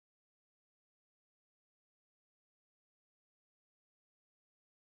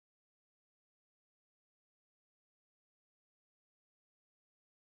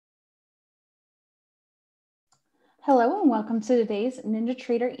Hello and welcome to today's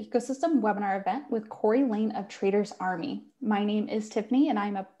NinjaTrader Ecosystem webinar event with Corey Lane of TradersArmy. My name is Tiffany and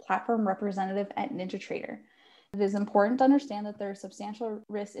I'm a platform representative at NinjaTrader. It is important to understand that there are substantial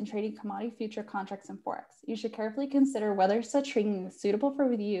risks in trading commodity future contracts and Forex. You should carefully consider whether such trading is suitable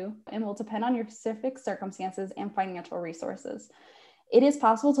for you and will depend on your specific circumstances and financial resources. It is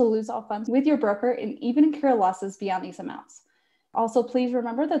possible to lose all funds with your broker and even incur losses beyond these amounts. Also, please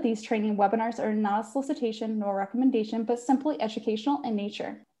remember that these training webinars are not a solicitation nor recommendation, but simply educational in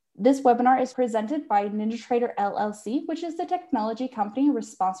nature. This webinar is presented by NinjaTrader LLC, which is the technology company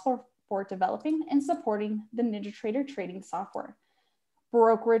responsible for developing and supporting the NinjaTrader trading software.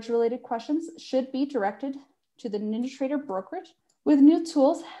 Brokerage-related questions should be directed to the NinjaTrader brokerage. With new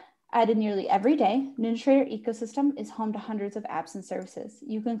tools added nearly every day, NinjaTrader ecosystem is home to hundreds of apps and services.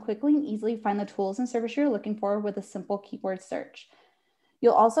 You can quickly and easily find the tools and service you're looking for with a simple keyword search.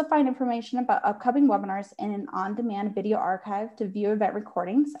 You'll also find information about upcoming webinars and an on-demand video archive to view event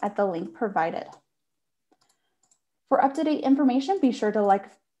recordings at the link provided. For up-to-date information, be sure to like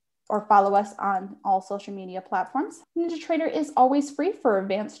or follow us on all social media platforms. NinjaTrader is always free for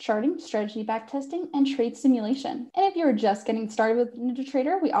advanced charting, strategy backtesting, and trade simulation. And if you're just getting started with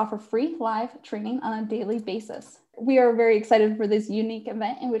NinjaTrader, we offer free live training on a daily basis. We are very excited for this unique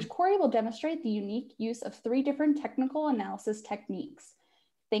event in which Corey will demonstrate the unique use of 3 different technical analysis techniques.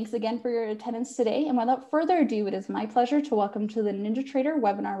 Thanks again for your attendance today. And without further ado, it is my pleasure to welcome to the NinjaTrader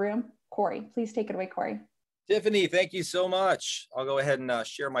webinar room, Corey. Please take it away, Corey. Tiffany, thank you so much. I'll go ahead and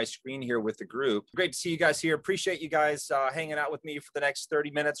share my screen here with the group. Great to see you guys here. Appreciate you guys hanging out with me for the next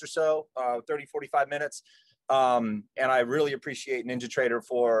 30 minutes or so, 45 minutes. And I really appreciate NinjaTrader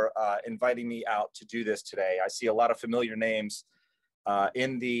for inviting me out to do this today. I see a lot of familiar names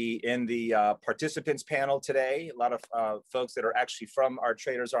in the participants panel today, a lot of folks that are actually from our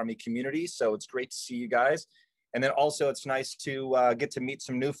TradersArmy community. So it's great to see you guys. And then also it's nice to get to meet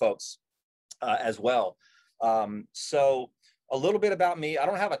some new folks as well. So a little bit about me. I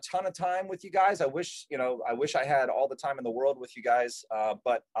don't have a ton of time with you guys. I wish I had all the time in the world with you guys,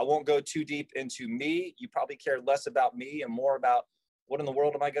 but I won't go too deep into me. You probably care less about me and more about what in the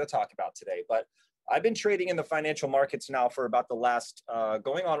world am I going to talk about today. But I've been trading in the financial markets now for about the last,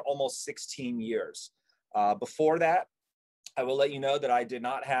 going on almost 16 years. Before that, I will let you know that I did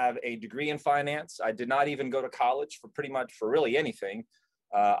not have a degree in finance. I did not even go to college for really anything.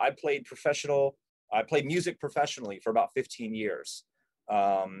 I played music professionally for about 15 years,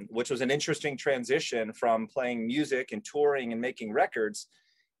 which was an interesting transition from playing music and touring and making records,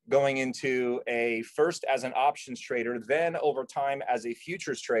 going into first as an options trader, then over time as a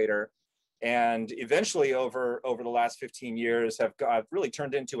futures trader, and eventually over the last 15 years have really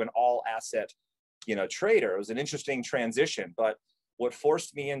turned into an all asset, trader. It was an interesting transition, but what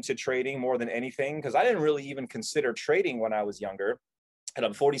forced me into trading more than anything, because I didn't really even consider trading when I was younger, and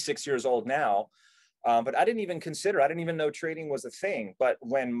I'm 46 years old now. But I didn't even know trading was a thing. But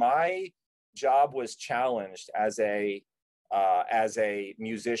when my job was challenged as a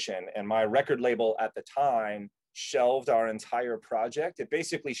musician, and my record label at the time shelved our entire project, it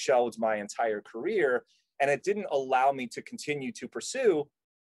basically shelved my entire career, and it didn't allow me to continue to pursue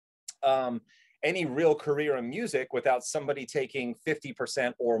any real career in music without somebody taking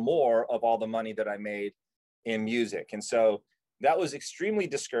 50% or more of all the money that I made in music. And so that was extremely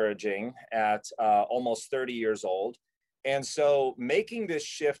discouraging at almost 30 years old. And so making this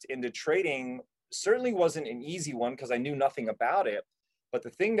shift into trading certainly wasn't an easy one because I knew nothing about it. But the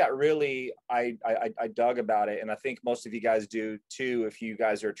thing that really I dug about it, and I think most of you guys do too, if you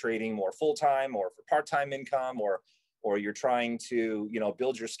guys are trading more full-time or for part-time income, or you're trying to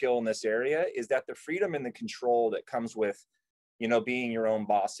build your skill in this area, is that the freedom and the control that comes with being your own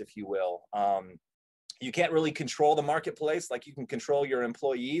boss, if you will. You can't really control the marketplace like you can control your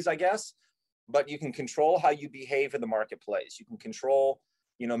employees, I guess, but you can control how you behave in the marketplace. You can control,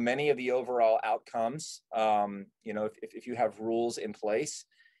 many of the overall outcomes, if you have rules in place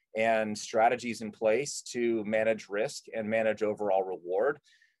and strategies in place to manage risk and manage overall reward,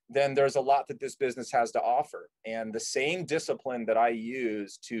 then there's a lot that this business has to offer. And the same discipline that I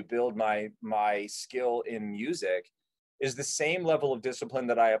use to build my skill in music is the same level of discipline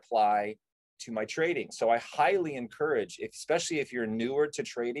that I apply to my trading. So I highly encourage, especially if you're newer to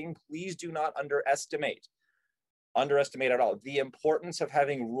trading, please do not underestimate at all the importance of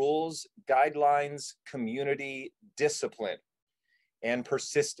having rules, guidelines, community, discipline, and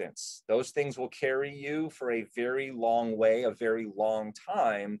persistence. Those things will carry you for a very long way, a very long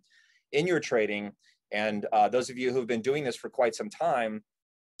time in your trading. And those of you who've been doing this for quite some time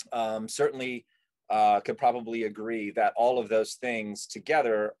certainly could probably agree that all of those things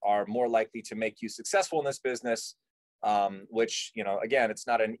together are more likely to make you successful in this business which, you know, again, it's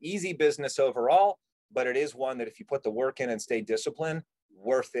not an easy business overall, but it is one that if you put the work in and stay disciplined,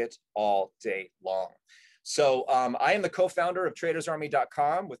 worth it all day long. So I am the co-founder of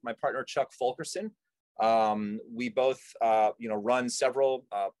TradersArmy.com with my partner, Chuck Fulkerson. We both, you know, run several,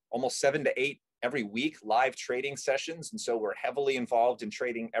 almost 7 to 8 every week live trading sessions. And so we're heavily involved in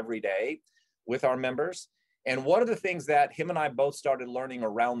trading every day with our members. And one of the things that him and I both started learning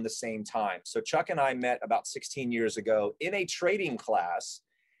around the same time. So Chuck and I met about 16 years ago in a trading class,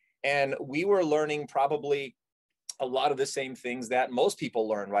 and we were learning probably a lot of the same things that most people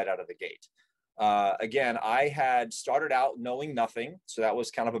learn right out of the gate. Again, I had started out knowing nothing. So that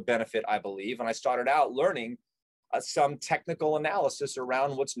was kind of a benefit, I believe. And I started out learning some technical analysis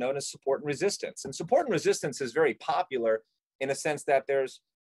around what's known as support and resistance. And support and resistance is very popular in a sense that there's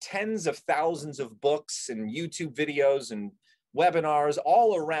tens of thousands of books and YouTube videos and webinars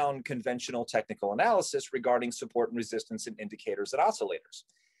all around conventional technical analysis regarding support and resistance and indicators and oscillators.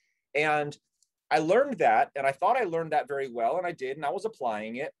 And I learned that, and I thought I learned that very well, and I did, and I was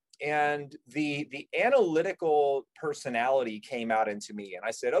applying it. And the analytical personality came out into me, and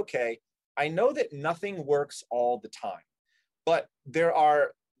I said, okay, I know that nothing works all the time, but there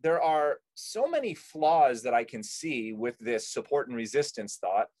are so many flaws that I can see with this support and resistance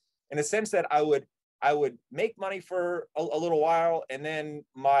thought, in a sense that I would make money for a little while, and then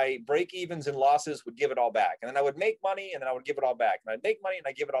my break evens and losses would give it all back. And then I would make money, and then I would give it all back. And I'd make money, and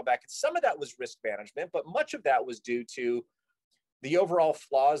I'd give it all back. And some of that was risk management, but much of that was due to the overall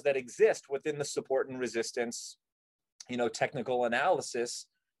flaws that exist within the support and resistance, you know, technical analysis,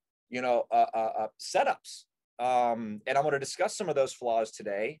 you know, setups. And I want to discuss some of those flaws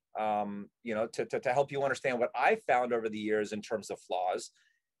today, you know, to help you understand what I've found over the years in terms of flaws.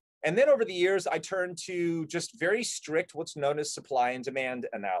 And then over the years, I turned to just very strict, what's known as supply and demand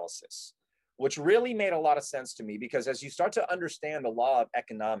analysis, which really made a lot of sense to me, because as you start to understand the law of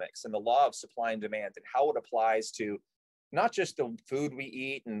economics and the law of supply and demand and how it applies to not just the food we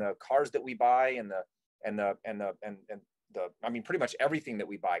eat and the cars that we buy and I mean, pretty much everything that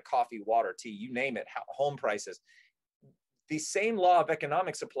we buy, coffee, water, tea, you name it, home prices. The same law of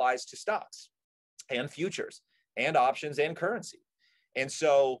economics applies to stocks and futures and options and currency. And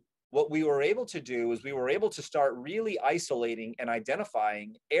so what we were able to do is we were able to start really isolating and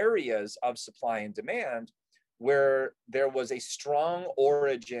identifying areas of supply and demand where there was a strong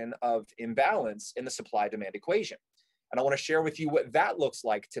origin of imbalance in the supply-demand equation. And I want to share with you what that looks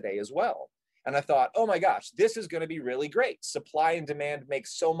like today as well. And I thought, oh my gosh, this is going to be really great. Supply and demand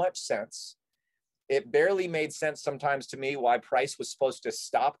makes so much sense. It barely made sense sometimes to me why price was supposed to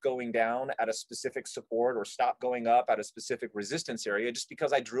stop going down at a specific support or stop going up at a specific resistance area, just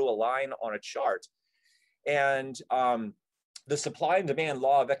because I drew a line on a chart. And the supply and demand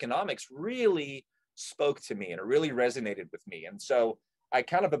law of economics really spoke to me, and it really resonated with me. And so I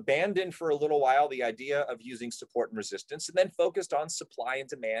kind of abandoned for a little while the idea of using support and resistance, and then focused on supply and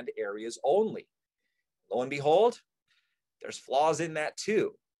demand areas only. Lo and behold, there's flaws in that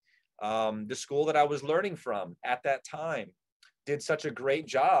too. The school that I was learning from at that time did such a great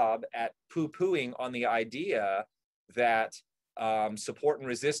job at poo-pooing on the idea that support and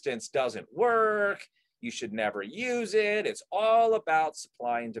resistance doesn't work, you should never use it, it's all about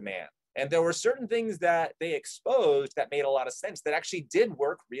supply and demand. And there were certain things that they exposed that made a lot of sense that actually did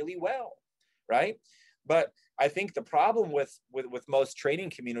work really well, right? But I think the problem with most trading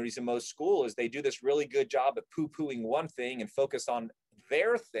communities and most schools is they do this really good job at poo-pooing one thing and focus on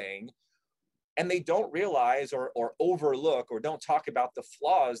their thing, and they don't realize or overlook or don't talk about the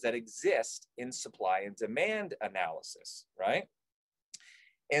flaws that exist in supply and demand analysis, right?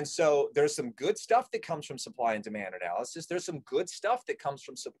 And so there's some good stuff that comes from supply and demand analysis. There's some good stuff that comes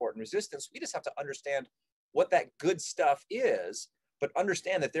from support and resistance. We just have to understand what that good stuff is, but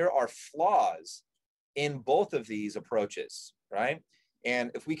understand that there are flaws in both of these approaches, right?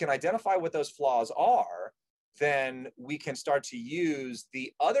 And if we can identify what those flaws are, then we can start to use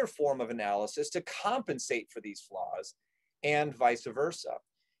the other form of analysis to compensate for these flaws, and vice versa.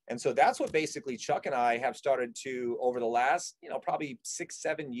 And so that's what basically Chuck and I have started to, over the last, probably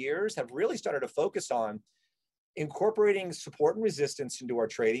 6-7 years, have really started to focus on incorporating support and resistance into our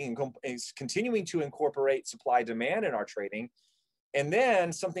trading, and continuing to incorporate supply demand in our trading. And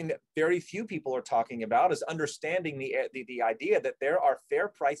then something that very few people are talking about is understanding the idea that there are fair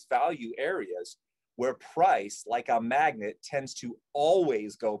price value areas where price, like a magnet, tends to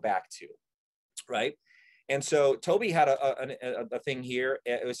always go back to, right? And so Toby had a thing here.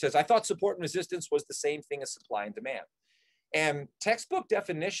 It says, I thought support and resistance was the same thing as supply and demand. And textbook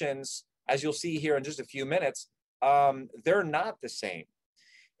definitions, as you'll see here in just a few minutes, they're not the same.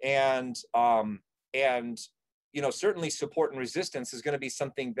 And certainly support and resistance is going to be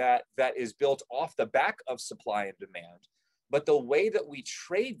something that is built off the back of supply and demand. But the way that we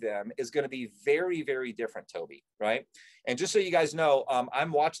trade them is going to be very, very different, Toby, right? And just so you guys know,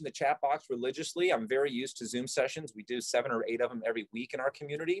 I'm watching the chat box religiously. I'm very used to Zoom sessions. We do 7 or 8 of them every week in our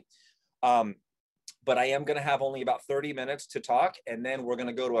community. But I am going to have only about 30 minutes to talk, and then we're going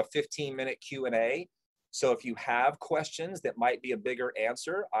to go to a 15-minute Q&A. So if you have questions that might be a bigger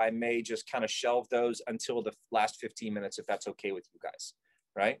answer, I may just kind of shelve those until the last 15 minutes, if that's okay with you guys,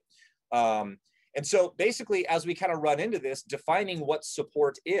 right? And so basically, as we kind of run into this, defining what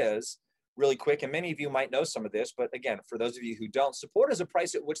support is really quick, and many of you might know some of this, but again, for those of you who don't, support is a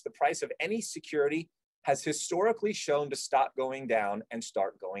price at which the price of any security has historically shown to stop going down and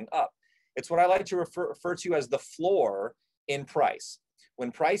start going up. It's what I like to refer to as the floor in price.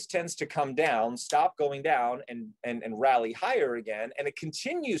 When price tends to come down, stop going down and rally higher again, and it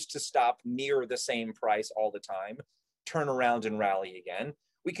continues to stop near the same price all the time, turn around and rally again,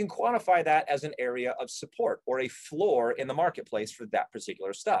 we can quantify that as an area of support or a floor in the marketplace for that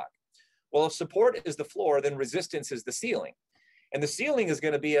particular stock. Well, if support is the floor, then resistance is the ceiling. And the ceiling is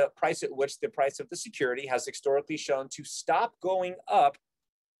going to be a price at which the price of the security has historically shown to stop going up,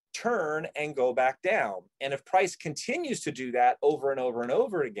 turn and go back down. And if price continues to do that over and over and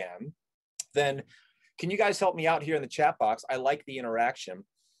over again, then can you guys help me out here in the chat box? I like the interaction.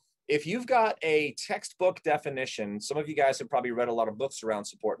 If you've got a textbook definition, some of you guys have probably read a lot of books around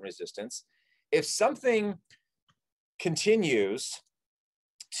support and resistance. If something continues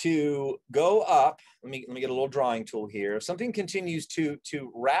to go up, let me get a little drawing tool here. If something continues to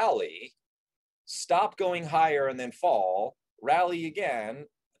rally, stop going higher and then fall, rally again,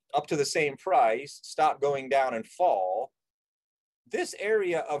 up to the same price, stop going down and fall, this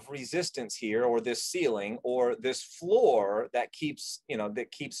area of resistance here, or this ceiling, or this floor that keeps,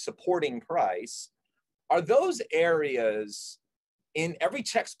 that keeps supporting price, are those areas in every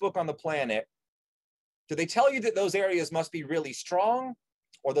textbook on the planet? Do they tell you that those areas must be really strong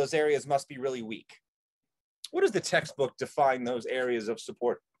or those areas must be really weak? What does the textbook define those areas of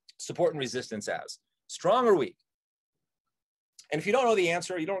support and resistance as? Strong or weak? And if you don't know the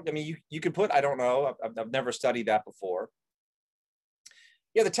answer, you could put, I don't know, I've never studied that before.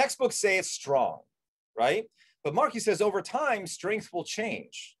 Yeah, the textbooks say it's strong, right? But Marky says over time, strength will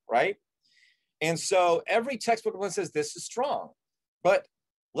change, right? And so every textbook one says this is strong. But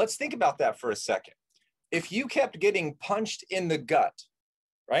let's think about that for a second. If you kept getting punched in the gut,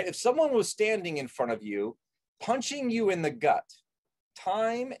 right? If someone was standing in front of you, punching you in the gut,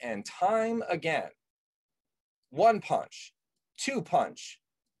 time and time again, 1 punch, 2 punch,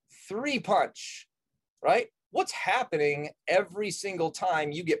 3 punch, right? What's happening every single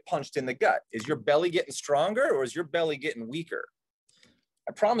time you get punched in the gut? Is your belly getting stronger or is your belly getting weaker?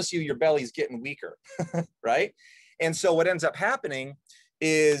 I promise you, your belly's getting weaker, right? And so what ends up happening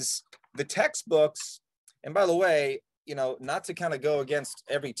is the textbooks, and by the way, not to kind of go against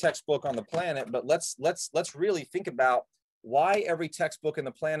every textbook on the planet, but let's really think about why every textbook in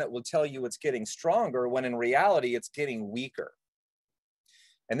the planet will tell you it's getting stronger when in reality it's getting weaker.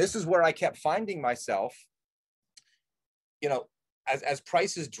 And this is where I kept finding myself, as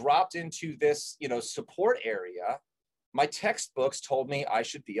prices dropped into this, support area, my textbooks told me I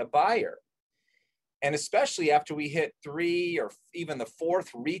should be a buyer. And especially after we hit 3 or even the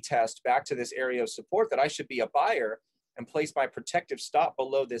 4th retest back to this area of support, that I should be a buyer and place my protective stop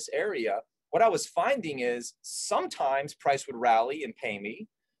below this area. What I was finding is sometimes price would rally and pay me,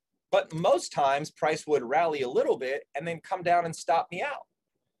 but most times price would rally a little bit and then come down and stop me out.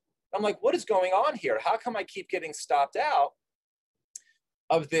 I'm like, what is going on here? How come I keep getting stopped out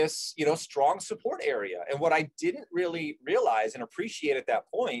of this, strong support area? And what I didn't really realize and appreciate at that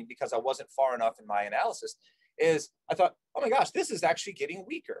point, because I wasn't far enough in my analysis, is I thought, oh my gosh, this is actually getting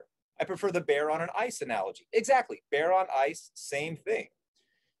weaker. I prefer the bear on an ice analogy. Exactly, bear on ice, same thing.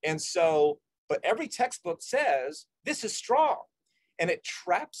 And so, but every textbook says this is strong, and it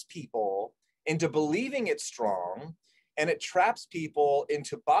traps people into believing it's strong, and it traps people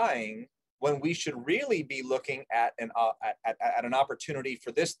into buying when we should really be looking at an opportunity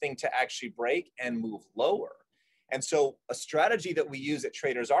for this thing to actually break and move lower. And so a strategy that we use at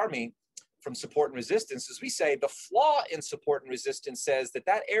TradersArmy from support and resistance is we say the flaw in support and resistance says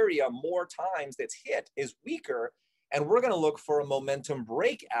that area more times that's hit is weaker, and we're going to look for a momentum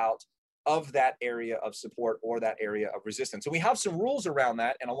breakout of that area of support or that area of resistance. And we have some rules around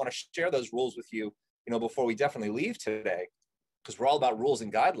that, and I want to share those rules with you, before we definitely leave today, because we're all about rules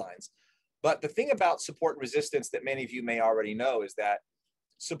and guidelines. But the thing about support and resistance that many of you may already know is that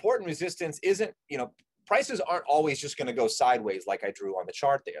support and resistance isn't, prices aren't always just going to go sideways like I drew on the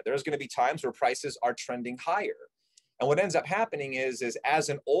chart there. There's going to be times where prices are trending higher. And what ends up happening is as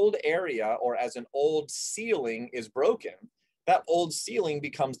an old area or as an old ceiling is broken, that old ceiling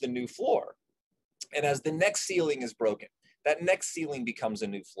becomes the new floor. And as the next ceiling is broken, that next ceiling becomes a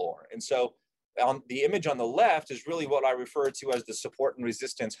new floor. And so on the image on the left is really what I refer to as the support and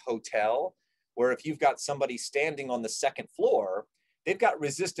resistance hotel, where if you've got somebody standing on the second floor, they've got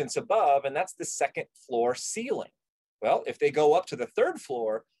resistance above, and that's the second floor ceiling. Well, if they go up to the third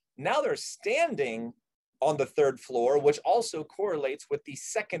floor, now they're standing on the third floor, which also correlates with the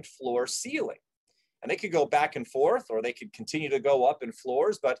second floor ceiling. And they could go back and forth, or they could continue to go up in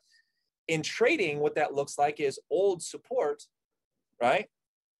floors. But in trading, what that looks like is old support, right?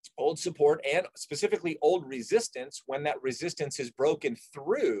 Old support and specifically old resistance, when that resistance is broken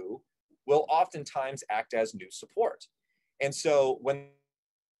through, will oftentimes act as new support. And so when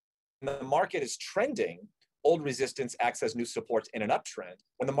the market is trending, old resistance acts as new support in an uptrend.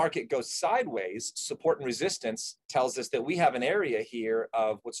 When the market goes sideways, support and resistance tells us that we have an area here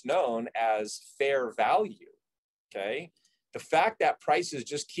of what's known as fair value, okay? The fact that prices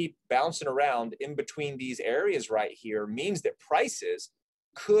just keep bouncing around in between these areas right here means that prices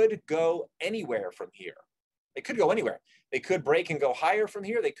could go anywhere from here. They could go anywhere. They could break and go higher from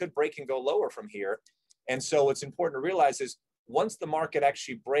here. They could break and go lower from here. And so what's important to realize is once the market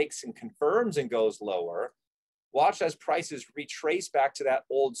actually breaks and confirms and goes lower, watch as prices retrace back to that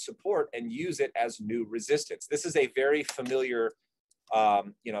old support and use it as new resistance. This is a very familiar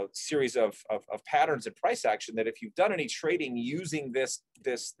series of patterns in price action that if you've done any trading using this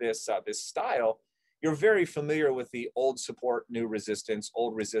style, you're very familiar with the old support, new resistance,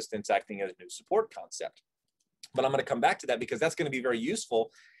 old resistance acting as new support concept. But I'm going to come back to that because that's going to be very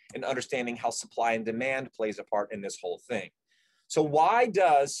useful in understanding how supply and demand plays a part in this whole thing. So why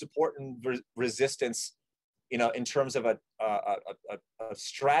does support and resistance, in terms of a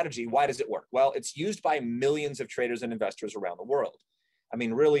strategy, why does it work? Well, it's used by millions of traders and investors around the world. I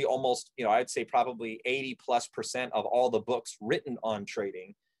mean, really almost, I'd say probably 80+% of all the books written on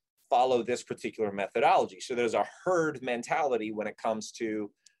trading follow this particular methodology. So there's a herd mentality when it comes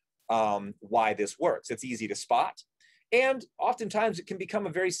to why this works. It's easy to spot. And oftentimes it can become a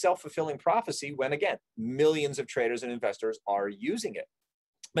very self-fulfilling prophecy when, again, millions of traders and investors are using it.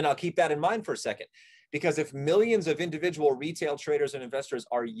 But now keep that in mind for a second, because if millions of individual retail traders and investors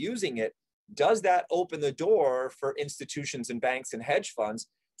are using it, does that open the door for institutions and banks and hedge funds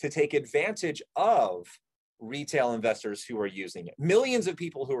to take advantage of retail investors who are using it? Millions of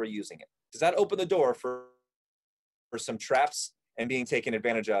people who are using it. Does that open the door for some traps and being taken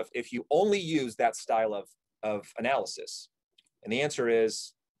advantage of if you only use that style of analysis? And the answer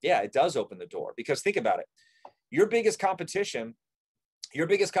is, yeah, it does open the door. Because think about it. Your biggest competition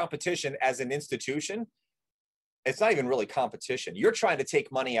as an institution, it's not even really competition. You're trying to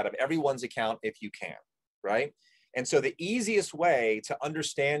take money out of everyone's account if you can, right? And so the easiest way to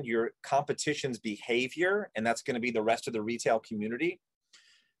understand your competition's behavior, and that's going to be the rest of the retail community,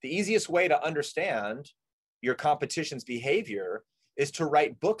 the easiest way to understand your competition's behavior is to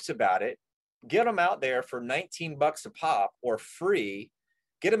write books about it, get them out there for 19 bucks a pop or free,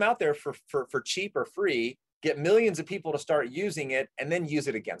 get them out there for cheap or free, get millions of people to start using it, and then use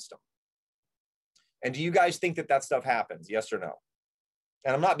it against them. And do you guys think that stuff happens? Yes or no?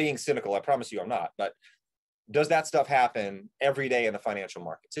 And I'm not being cynical. I promise you I'm not. But does that stuff happen every day in the financial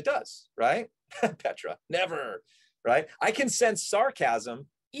markets? It does, right? Petra, never, right? I can sense sarcasm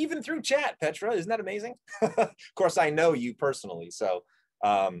even through chat, Petra. Isn't that amazing? Of course, I know you personally. So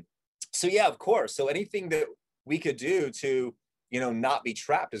yeah, of course. So anything that we could do to, not be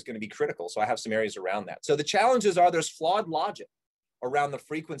trapped is going to be critical. So I have some areas around that. So the challenges are there's flawed logic around the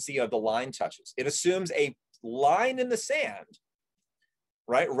frequency of the line touches. It assumes a line in the sand,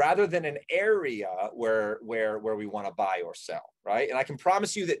 right? Rather than an area where we want to buy or sell, right? And I can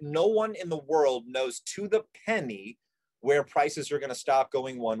promise you that no one in the world knows to the penny where prices are going to stop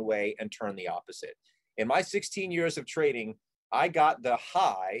going one way and turn the opposite. In my 16 years of trading, I got the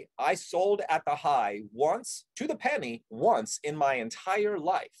high. I sold at the high once, to the penny, once in my entire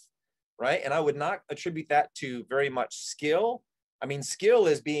life, right? And I would not attribute that to very much skill. I mean, skill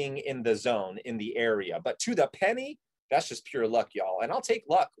is being in the zone, in the area, but to the penny, that's just pure luck, y'all. And I'll take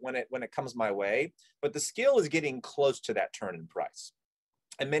luck when it comes my way, but the skill is getting close to that turn in price.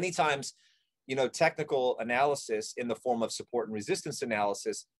 And many times, technical analysis in the form of support and resistance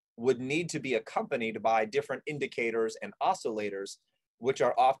analysis would need to be accompanied by different indicators and oscillators, which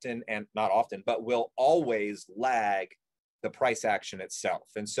are often, and not often, but will always lag the price action itself.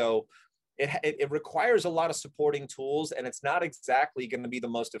 And so it requires a lot of supporting tools, and it's not exactly going to be the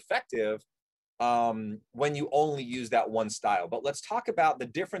most effective when you only use that one style. But let's talk about the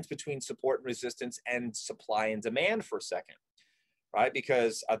difference between support and resistance and supply and demand for a second, right?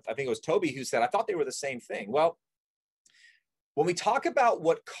 Because I think it was Toby who said, I thought they were the same thing. Well, when we talk about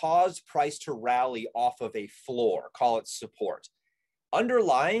what caused price to rally off of a floor, call it support,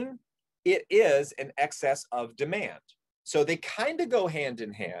 underlying it is an excess of demand. So they kind of go hand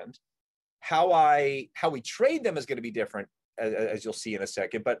in hand. How we trade them is going to be different, as you'll see in a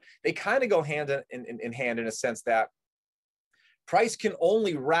second, but they kind of go hand in hand in a sense that price can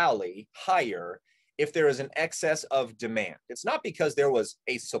only rally higher if there is an excess of demand. It's not because there was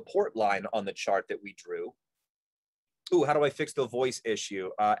a support line on the chart that we drew. Ooh, how do I fix the voice issue?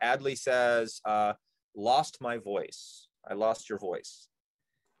 Adley says, lost my voice. I lost your voice.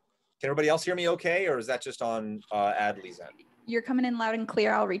 Can everybody else hear me okay? Or is that just on Adley's end? You're coming in loud and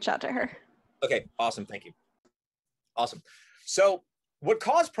clear. I'll reach out to her. Okay, awesome, thank you. Awesome. So what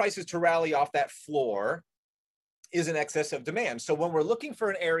caused prices to rally off that floor is an excess of demand. So when we're looking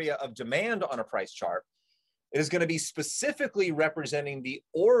for an area of demand on a price chart, it is going to be specifically representing the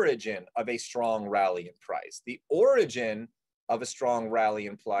origin of a strong rally in price. The origin of a strong rally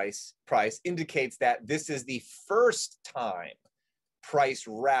in price indicates that this is the first time price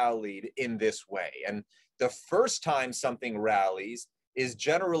rallied in this way. And the first time something rallies is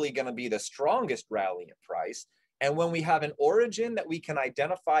generally going to be the strongest rally in price. And when we have an origin that we can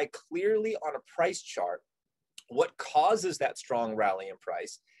identify clearly on a price chart, what causes that strong rally in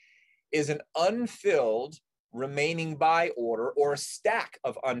price is an unfilled remaining buy order or a stack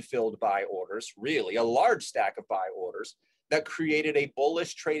of unfilled buy orders, really a large stack of buy orders that created a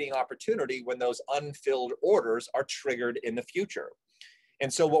bullish trading opportunity when those unfilled orders are triggered in the future.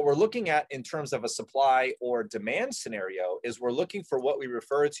 And so what we're looking at in terms of a supply or demand scenario is we're looking for what we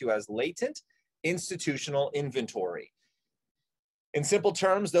refer to as latent institutional inventory. In simple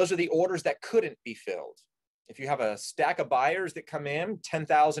terms, those are the orders that couldn't be filled. If you have a stack of buyers that come in,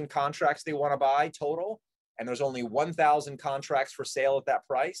 10,000 contracts they want to buy total, and there's only 1,000 contracts for sale at that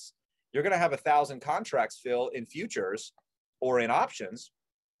price, you're going to have 1,000 contracts fill in futures or in options.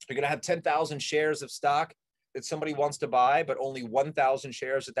 You're going to have 10,000 shares of stock that somebody wants to buy, but only 1,000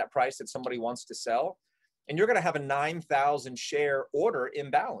 shares at that price that somebody wants to sell. And you're going to have a 9,000 share order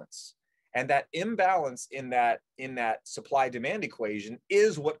imbalance. And that imbalance in that supply demand equation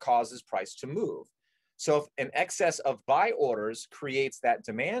is what causes price to move. So if an excess of buy orders creates that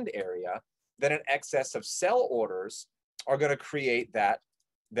demand area, then an excess of sell orders are going to create that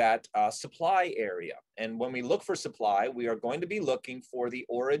supply area. And when we look for supply, we are going to be looking for the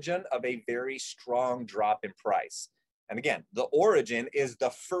origin of a very strong drop in price. And again, the origin is the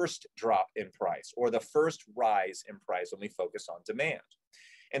first drop in price or the first rise in price when we focus on demand.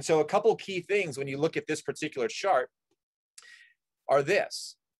 And so a couple key things when you look at this particular chart are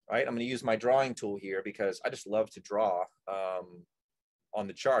this, right? I'm going to use my drawing tool here because I just love to draw on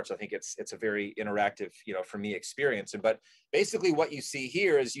the charts. I think it's a very interactive, for me, experience. But basically what you see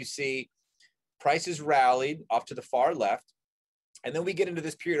here is you see prices rallied off to the far left. And then we get into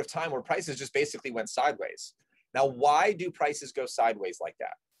this period of time where prices just basically went sideways. Now, why do prices go sideways like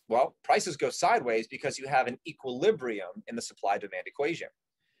that? Well, prices go sideways because you have an equilibrium in the supply-demand equation.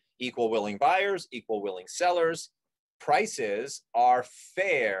 Equal willing buyers, equal willing sellers. Prices are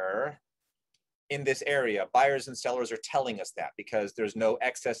fair in this area. Buyers and sellers are telling us that because there's no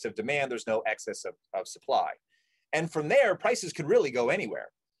excess of demand, there's no excess of supply. And from there, prices could really go anywhere.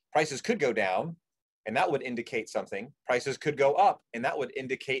 Prices could go down, and that would indicate something. Prices could go up, and that would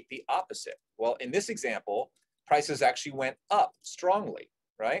indicate the opposite. Well, in this example, prices actually went up strongly,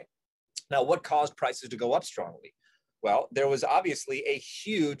 right? Now, what caused prices to go up strongly? Well, there was obviously a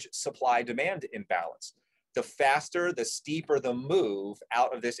huge supply-demand imbalance. The faster, the steeper the move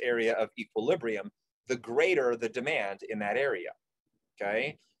out of this area of equilibrium, the greater the demand in that area,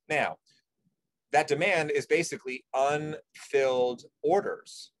 okay? Now, that demand is basically unfilled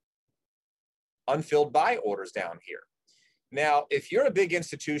orders, unfilled buy orders down here. Now, if you're a big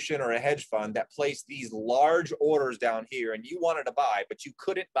institution or a hedge fund that placed these large orders down here and you wanted to buy, but you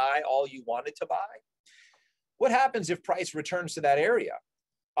couldn't buy all you wanted to buy, what happens if price returns to that area?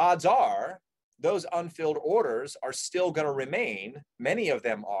 Odds are those unfilled orders are still going to remain. Many of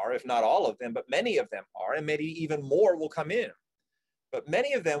them are, if not all of them, but many of them are, and maybe even more will come in. But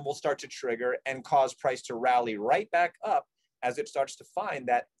many of them will start to trigger and cause price to rally right back up as it starts to find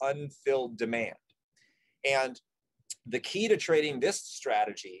that unfilled demand. And the key to trading this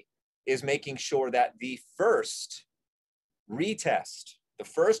strategy is making sure that the first retest, the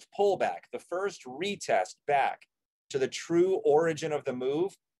first pullback, the first retest back to the true origin of the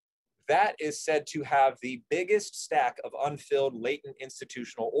move, that is said to have the biggest stack of unfilled latent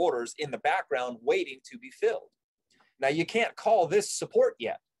institutional orders in the background waiting to be filled. Now, you can't call this support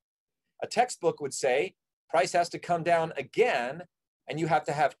yet. A textbook would say price has to come down again, and you have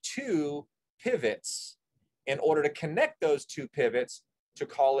to have two pivots in order to connect those two pivots to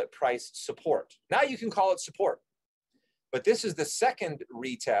call it price support. Now you can call it support. But this is the second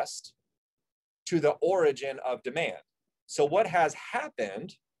retest to the origin of demand. So what has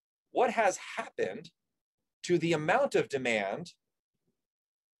happened to the amount of demand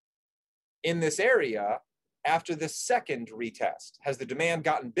in this area after the second retest? Has the demand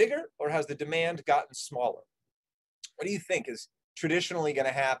gotten bigger or has the demand gotten smaller? What do you think is traditionally going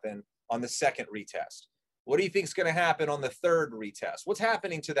to happen on the second retest? What do you think is going to happen on the third retest? What's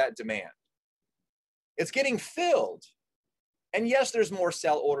happening to that demand? It's getting filled. And yes, there's more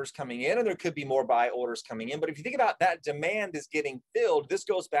sell orders coming in and there could be more buy orders coming in. But if you think about that demand is getting filled, this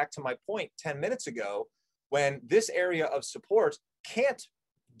goes back to my point 10 minutes ago, when this area of support can't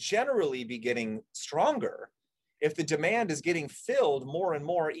generally be getting stronger if the demand is getting filled more and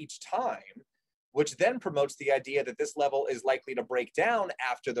more each time, which then promotes the idea that this level is likely to break down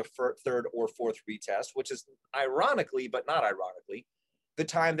after the third or fourth retest, which is ironically, but not ironically, the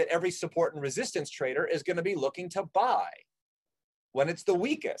time that every support and resistance trader is going to be looking to buy when it's the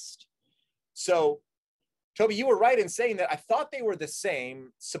weakest. So, Toby, you were right in saying that. I thought they were the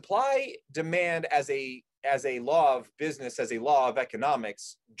same. Supply demand as a law of business, as a law of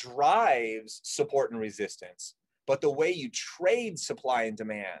economics, drives support and resistance. But the way you trade supply and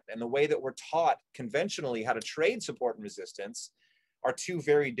demand and the way that we're taught conventionally how to trade support and resistance are two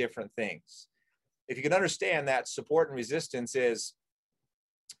very different things. If you can understand that support and resistance is,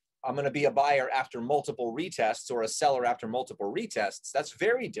 I'm going to be a buyer after multiple retests or a seller after multiple retests, that's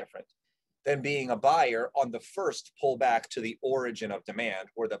very different than being a buyer on the first pullback to the origin of demand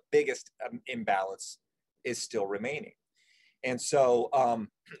where the biggest imbalance is still remaining. And so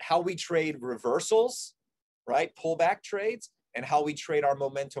how we trade reversals, right, pullback trades, and how we trade our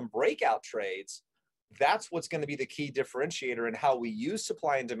momentum breakout trades, that's what's going to be the key differentiator in how we use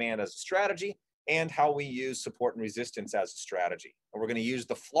supply and demand as a strategy and how we use support and resistance as a strategy. And we're going to use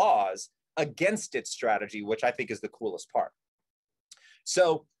the flaws against its strategy, which I think is the coolest part.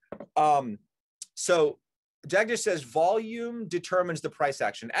 So, Jagdish says volume determines the price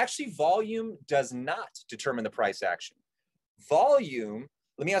action. Actually, volume does not determine the price action. Volume,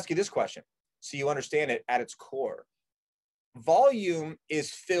 let me ask you this question so you understand it at its core. Volume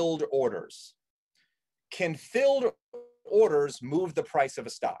is filled orders. Can filled orders move the price of a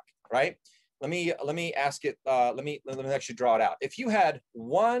stock, right? Let me ask it, let me actually draw it out. If you had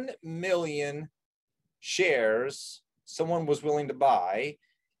 1 million shares someone was willing to buy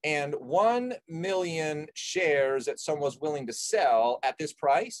and 1 million shares that someone was willing to sell at this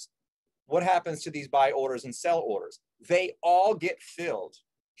price, what happens to these buy orders and sell orders? They all get filled.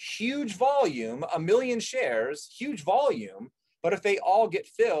 Huge volume, 1 million shares, huge volume, but if they all get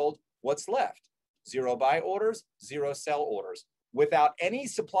filled, what's left? 0 buy orders, 0 sell orders. Without any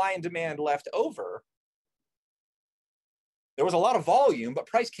supply and demand left over, there was a lot of volume, but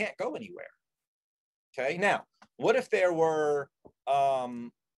price can't go anywhere. Okay, now, what if there were,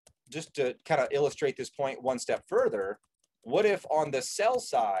 just to kind of illustrate this point one step further, what if on the sell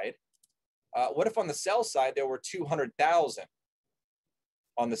side, there were 200,000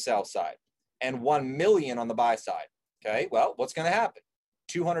 on the sell side and 1 million on the buy side? Okay, well, what's going to happen?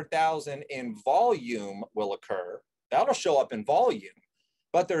 200,000 in volume will occur. That'll show up in volume,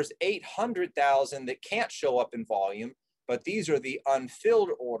 but there's 800,000 that can't show up in volume, but these are the unfilled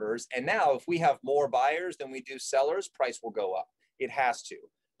orders. And now if we have more buyers than we do sellers, price will go up. It has to,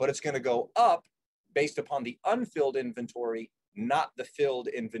 but it's going to go up based upon the unfilled inventory, not the filled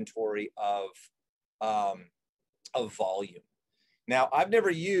inventory of volume. Now, I've never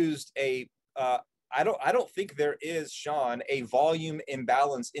used a, I don't think there is, Sean, a volume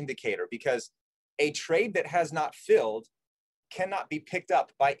imbalance indicator, because a trade that has not filled cannot be picked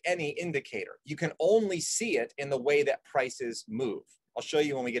up by any indicator. You can only see it in the way that prices move. I'll show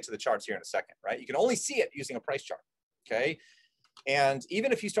you when we get to the charts here in a second, right? You can only see it using a price chart, okay? And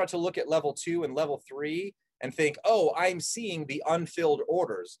even if you start to look at level 2 and level 3 and think, oh, I'm seeing the unfilled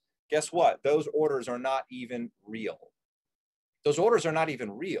orders, guess what? Those orders are not even real. Those orders are not even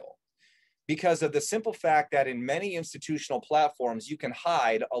real, because of the simple fact that in many institutional platforms, you can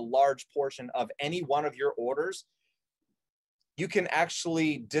hide a large portion of any one of your orders. You can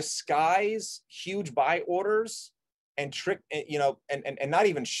actually disguise huge buy orders and trick, you know, and not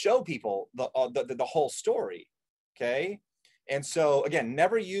even show people the whole story, okay? And so again,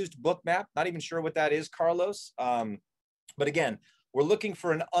 never used Bookmap, not even sure what that is, Carlos. But again, We're looking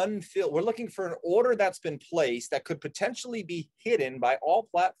for an unfilled, we're looking for an order that's been placed that could potentially be hidden by all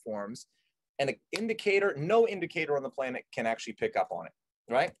platforms, and an indicator, no indicator on the planet can actually pick up on it,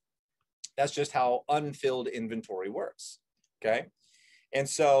 right? That's just how unfilled inventory works, okay? And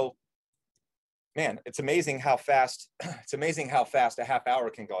so, man, it's amazing how fast, a half hour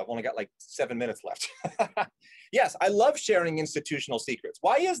can go. I've only got like 7 minutes left. Yes, I love sharing institutional secrets.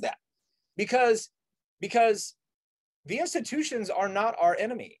 Why is that? Because the institutions are not our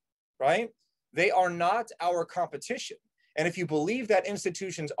enemy, right? They are not our competition. And if you believe that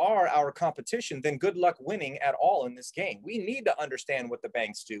institutions are our competition, then good luck winning at all in this game. We need to understand what the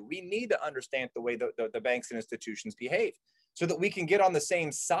banks do. We need to understand the way the banks and institutions behave so that we can get on the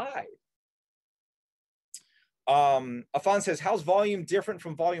same side. Afan says, how's volume different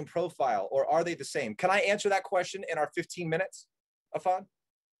from volume profile, or are they the same? Can I answer that question in our 15 minutes, Afan?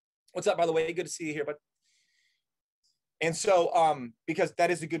 What's up, by the way? Good to see you here, bud. And so, because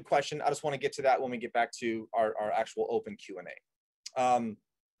that is a good question, I just want to get to that when we get back to our actual open Q&A.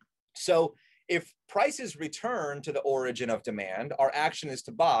 So if prices return to the origin of demand, our action is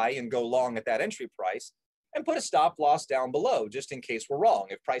to buy and go long at that entry price and put a stop loss down below, just in case we're wrong.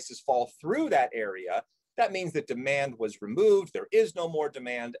 If prices fall through that area, that means that demand was removed, there is no more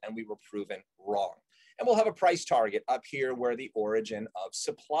demand, and we were proven wrong. And we'll have a price target up here where the origin of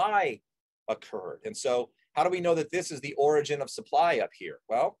supply occurred. And so how do we know that this is the origin of supply up here?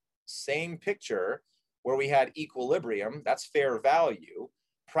 Well, same picture where we had equilibrium, that's fair value.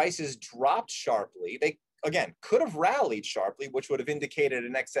 Prices dropped sharply. They, again, could have rallied sharply, which would have indicated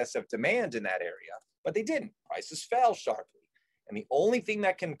an excess of demand in that area, but they didn't. Prices fell sharply. And the only thing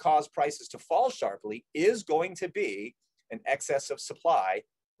that can cause prices to fall sharply is going to be an excess of supply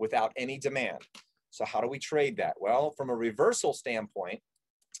without any demand. So how do we trade that? Well, from a reversal standpoint,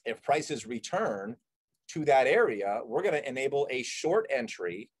 if prices return to that area, we're going to enable a short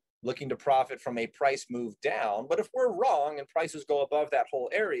entry looking to profit from a price move down. But if we're wrong and prices go above that whole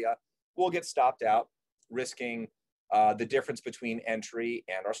area, we'll get stopped out, risking the difference between entry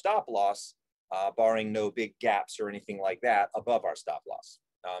and our stop loss, barring no big gaps or anything like that above our stop loss.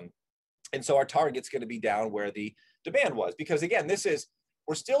 And so our target's going to be down where the demand was, because again,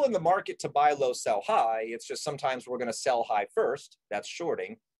 we're still in the market to buy low, sell high. It's just sometimes we're going to sell high first, that's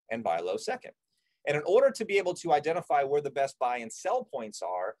shorting, and buy low second. And in order to be able to identify where the best buy and sell points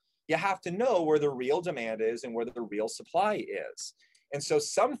are, you have to know where the real demand is and where the real supply is. And so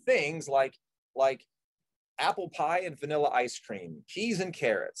some things like apple pie and vanilla ice cream, peas and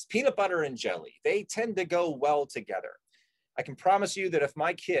carrots, peanut butter and jelly, they tend to go well together. I can promise you that if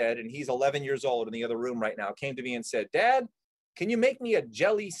my kid, and he's 11 years old in the other room right now, came to me and said, Dad, can you make me a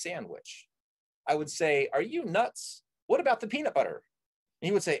jelly sandwich? I would say, are you nuts? What about the peanut butter? And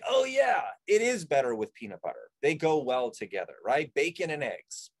he would say, oh yeah, it is better with peanut butter. They go well together, right? Bacon and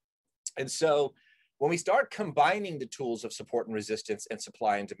eggs. And so when we start combining the tools of support and resistance and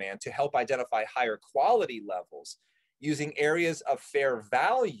supply and demand to help identify higher quality levels using areas of fair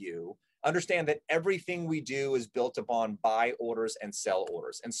value, understand that everything we do is built upon buy orders and sell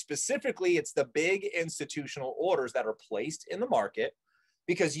orders. And specifically, it's the big institutional orders that are placed in the market,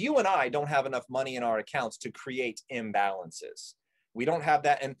 because you and I don't have enough money in our accounts to create imbalances. We don't have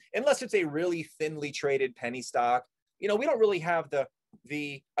that. And unless it's a really thinly traded penny stock, we don't really have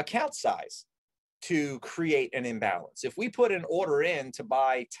the account size to create an imbalance. If we put an order in to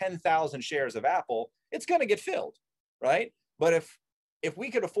buy 10,000 shares of Apple, it's going to get filled, right? But if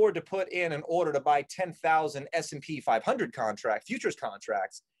we could afford to put in an order to buy 10,000 S&P 500 futures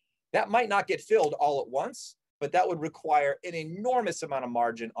contracts, that might not get filled all at once, but that would require an enormous amount of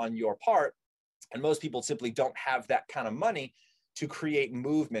margin on your part. And most people simply don't have that kind of money to create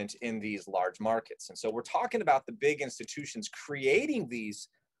movement in these large markets. And so we're talking about the big institutions creating these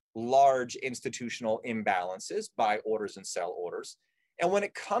large institutional imbalances, buy orders and sell orders. And when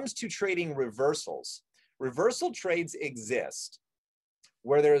it comes to trading reversals, reversal trades exist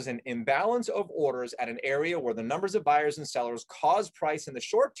where there is an imbalance of orders at an area where the numbers of buyers and sellers cause price in the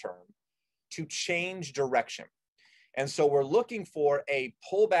short term to change direction. And so we're looking for a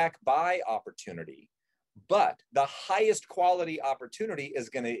pullback buy opportunity, but the highest quality opportunity is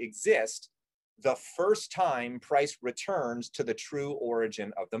going to exist the first time price returns to the true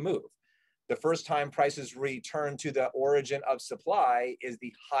origin of the move. The first time prices return to the origin of supply is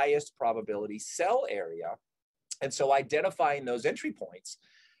the highest probability sell area. And so identifying those entry points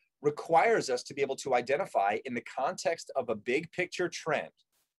requires us to be able to identify in the context of a big picture trend.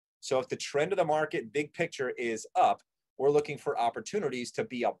 So if the trend of the market, big picture, is up, we're looking for opportunities to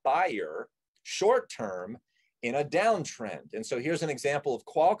be a buyer short term in a downtrend. And so here's an example of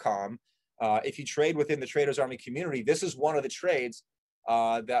Qualcomm If you trade within the Traders Army community, this is one of the trades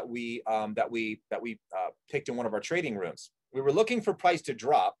that we picked in one of our trading rooms. We were looking for price to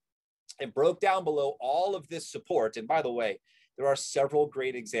drop. It broke down below all of this support. And by the way, there are several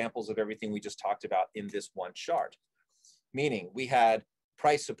great examples of everything we just talked about in this one chart. Meaning we had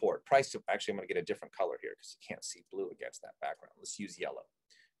price support, actually I'm gonna get a different color here because you can't see blue against that background. Let's use yellow,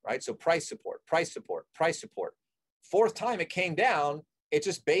 right? So price support, price support, price support. Fourth time it came down, it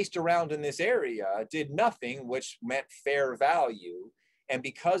just based around in this area, did nothing, which meant fair value. And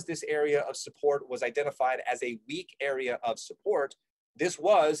because this area of support was identified as a weak area of support, this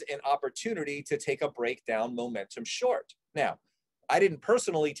was an opportunity to take a breakdown momentum short. Now, I didn't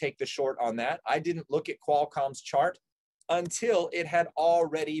personally take the short on that. I didn't look at Qualcomm's chart until it had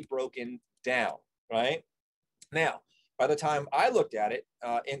already broken down, right? Now, by the time I looked at it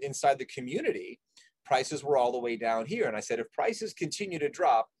inside the community, prices were all the way down here. And I said, if prices continue to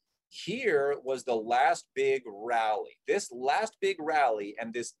drop, here was the last big rally. This last big rally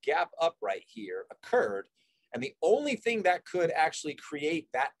and this gap up right here occurred. And the only thing that could actually create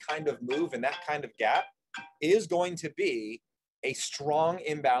that kind of move and that kind of gap is going to be a strong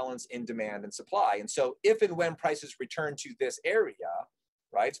imbalance in demand and supply. And so if and when prices return to this area,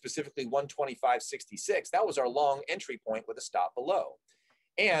 right, specifically 125.66, that was our long entry point with a stop below.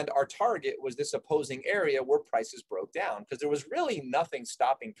 And our target was this opposing area where prices broke down because there was really nothing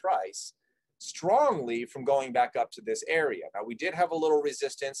stopping price strongly from going back up to this area. Now, we did have a little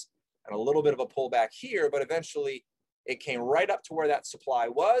resistance and a little bit of a pullback here, but eventually it came right up to where that supply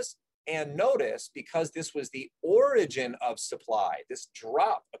was. And notice, because this was the origin of supply, this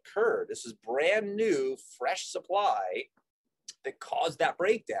drop occurred. This is brand new, fresh supply that caused that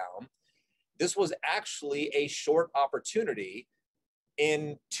breakdown. This was actually a short opportunity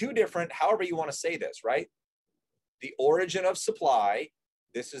in two different, however you want to say this, right? The origin of supply,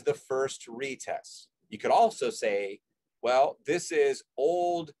 this is the first retest. You could also say, well, this is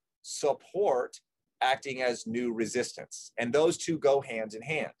old support acting as new resistance. And those two go hand in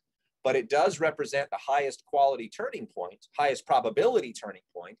hand. But it does represent the highest quality turning point, highest probability turning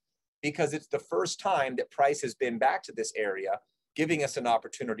point, because it's the first time that price has been back to this area, giving us an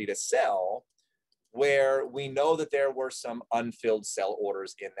opportunity to sell where we know that there were some unfilled sell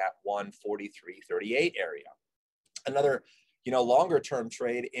orders in that 143.38 area. Another, longer term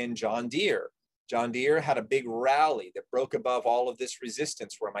trade in John Deere. John Deere had a big rally that broke above all of this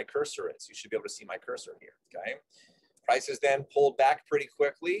resistance where my cursor is. You should be able to see my cursor here, okay? Prices then pulled back pretty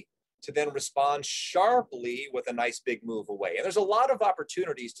quickly to then respond sharply with a nice big move away. And there's a lot of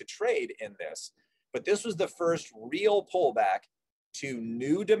opportunities to trade in this, but this was the first real pullback to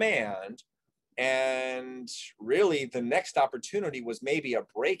new demand. And really the next opportunity was maybe a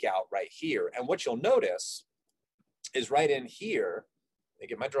breakout right here. And what you'll notice is right in here, let me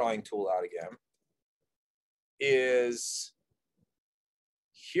get my drawing tool out again, is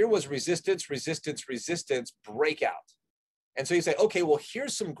here was resistance, resistance, resistance, breakout. And so you say, okay, well,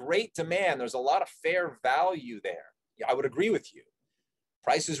 here's some great demand. There's a lot of fair value there. Yeah, I would agree with you.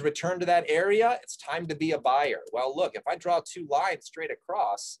 Prices return to that area. It's time to be a buyer. Well, look, if I draw two lines straight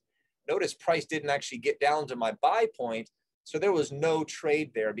across, notice price didn't actually get down to my buy point. So there was no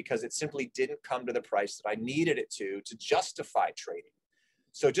trade there because it simply didn't come to the price that I needed it to justify trading.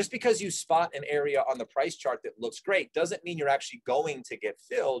 So just because you spot an area on the price chart that looks great doesn't mean you're actually going to get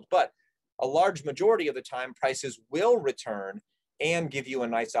filled, but a large majority of the time prices will return and give you a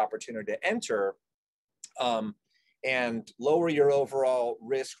nice opportunity to enter and lower your overall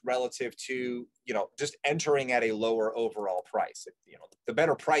risk relative to, just entering at a lower overall price. The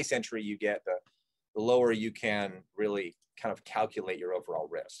better price entry you get, the lower you can really kind of calculate your overall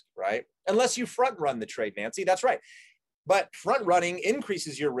risk, right? Unless you front run the trade, Nancy, that's right. But front running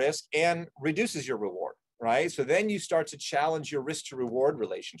increases your risk and reduces your reward, right? So then you start to challenge your risk to reward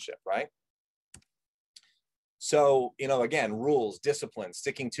relationship, right? So, again, rules, discipline,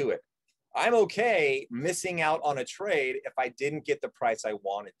 sticking to it. I'm okay missing out on a trade if I didn't get the price I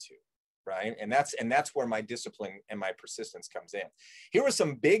wanted to, right? And that's where my discipline and my persistence comes in. Here were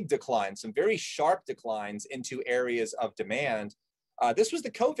some big declines, some very sharp declines into areas of demand. This was the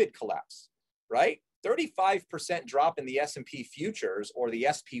COVID collapse, right? 35% drop in the S&P futures, or the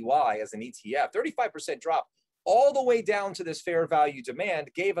SPY as an ETF, 35% drop all the way down to this fair value demand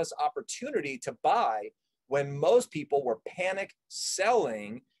gave us opportunity to buy when most people were panic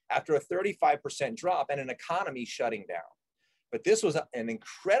selling after a 35% drop and an economy shutting down. But this was an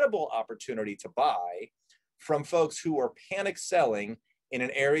incredible opportunity to buy from folks who are panic selling in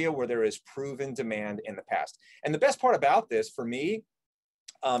an area where there is proven demand in the past. And the best part about this for me,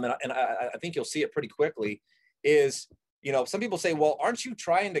 and I think you'll see it pretty quickly, is some people say, well, aren't you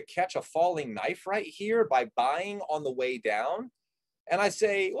trying to catch a falling knife right here by buying on the way down? And I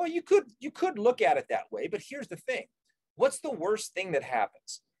say, well, you could look at it that way, but here's the thing. What's the worst thing that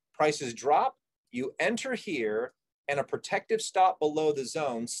happens? Prices drop, you enter here, and a protective stop below the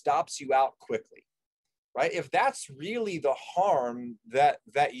zone stops you out quickly, right? If that's really the harm that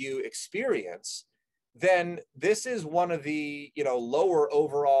you experience, then this is one of the, lower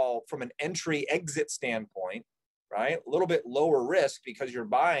overall from an entry exit standpoint, right? A little bit lower risk because you're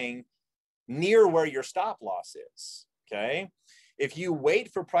buying near where your stop loss is, okay? If you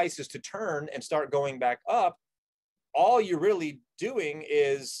wait for prices to turn and start going back up, all you're really doing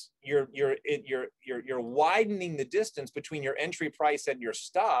is you're widening the distance between your entry price and your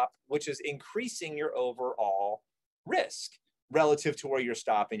stop, which is increasing your overall risk relative to where your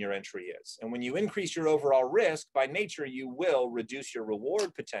stop and your entry is. And when you increase your overall risk, by nature, you will reduce your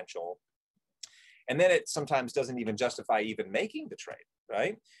reward potential. And then it sometimes doesn't even justify even making the trade,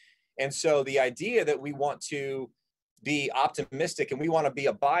 right? And so the idea that we want to be optimistic and we want to be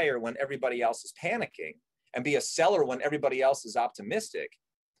a buyer when everybody else is panicking and be a seller when everybody else is optimistic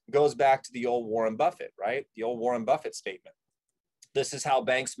goes back to the old Warren Buffett, right? The old Warren Buffett statement. This is how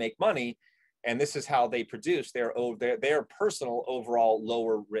banks make money, and this is how they produce their personal overall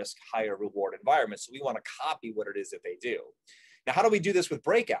lower risk, higher reward environment. So we want to copy what it is that they do. Now, how do we do this with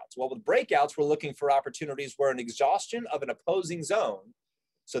breakouts? Well, with breakouts, we're looking for opportunities where an exhaustion of an opposing zone,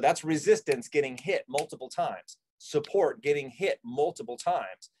 so that's resistance getting hit multiple times, support getting hit multiple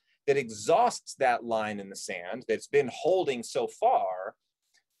times, that exhausts that line in the sand that's been holding so far,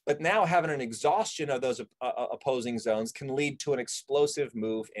 but now having an exhaustion of those opposing zones can lead to an explosive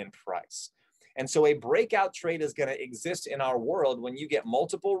move in price. And so a breakout trade is going to exist in our world when you get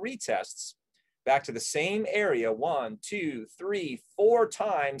multiple retests back to the same area 1, 2, 3, 4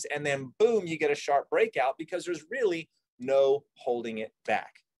 times, and then boom, you get a sharp breakout because there's really no holding it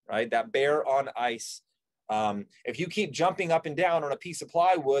back, right? That bear on ice. If you keep jumping up and down on a piece of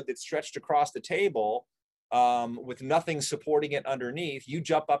plywood that's stretched across the table with nothing supporting it underneath, you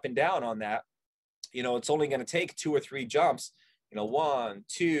jump up and down on that, it's only going to take 2 or 3 jumps, 1,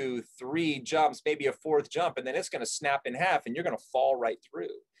 2, 3 jumps, maybe a 4th jump, and then it's going to snap in half and you're going to fall right through.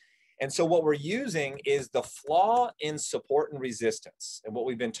 And so what we're using is the flaw in support and resistance. And what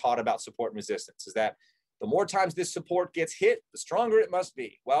we've been taught about support and resistance is that the more times this support gets hit, the stronger it must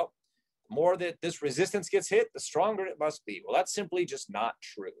be. Well, the more that this resistance gets hit, the stronger it must be. Well, that's simply just not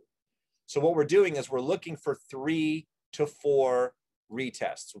true. So what we're doing is we're looking for 3 to 4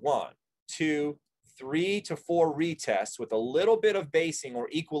 retests. 1, 2, 3 to 4 retests with a little bit of basing or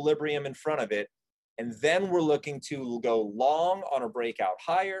equilibrium in front of it. And then we're looking to go long on a breakout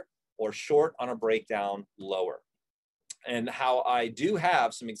higher or short on a breakdown lower. And how I do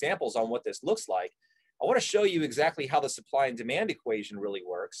have some examples on what this looks like, I want to show you exactly how the supply and demand equation really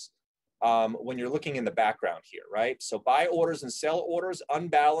works when you're looking in the background here, right? So buy orders and sell orders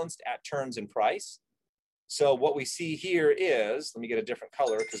unbalanced at turns and price. So what we see here is, let me get a different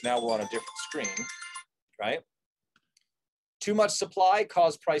color because now we're on a different screen, right? Too much supply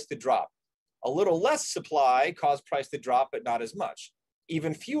caused price to drop. A little less supply caused price to drop, but not as much.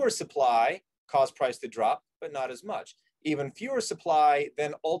 Even fewer supply caused price to drop, but not as much. Even fewer supply,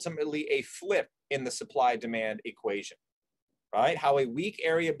 then ultimately a flip in the supply-demand equation, right? How a weak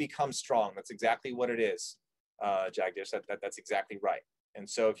area becomes strong. That's exactly what it is, Jagdish. That's exactly right. And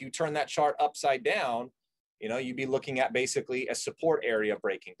so if you turn that chart upside down, you'd be looking at basically a support area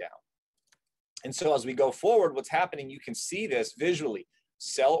breaking down. And so as we go forward, what's happening, you can see this visually.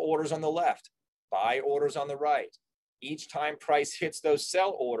 Sell orders on the left, buy orders on the right. Each time price hits those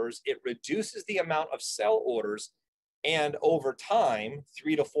sell orders, it reduces the amount of sell orders. And over time,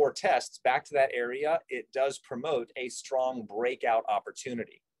 3 to 4 tests back to that area, it does promote a strong breakout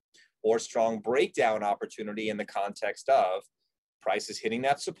opportunity or strong breakdown opportunity in the context of prices hitting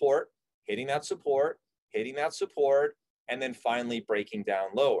that support, hitting that support, hitting that support, and then finally breaking down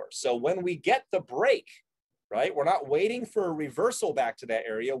lower. So when we get the break, right, we're not waiting for a reversal back to that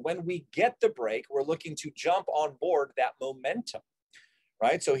area. When we get the break, we're looking to jump on board that momentum,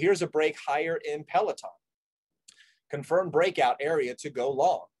 right? So here's a break higher in Peloton. Confirmed breakout area to go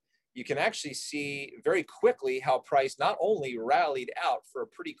long. You can actually see very quickly how price not only rallied out for a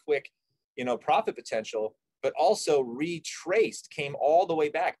pretty quick, profit potential, but also retraced, came all the way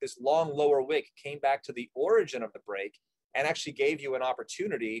back. This long lower wick came back to the origin of the break and actually gave you an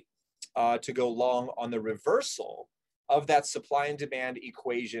opportunity to go long on the reversal of that supply and demand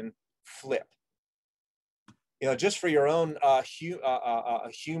equation flip. Just for your own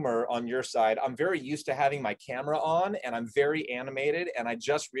humor on your side, I'm very used to having my camera on and I'm very animated, and I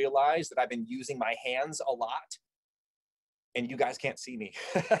just realized that I've been using my hands a lot. and you guys can't see me.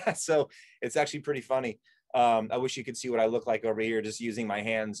 So it's actually pretty funny. I wish you could see what I look like over here, just using my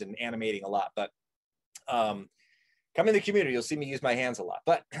hands and animating a lot. But come in the community, you'll see me use my hands a lot.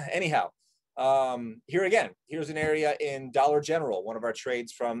 But anyhow, here again, here's an area in Dollar General, one of our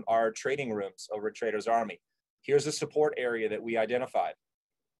trades from our trading rooms over at TradersArmy. Here's a support area that we identified.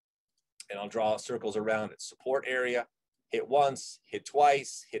 And I'll draw circles around it. Support area, hit once, hit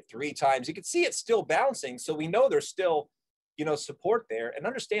twice, hit 3 times. You can see it's still bouncing. So we know there's still, you know, support there. And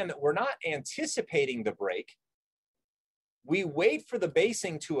understand that we're not anticipating the break. We wait for the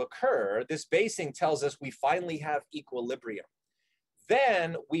basing to occur. This basing tells us we finally have equilibrium.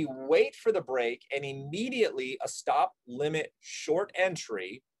 Then we wait for the break, and immediately a stop limit short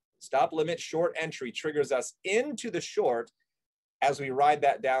entry triggers us into the short as we ride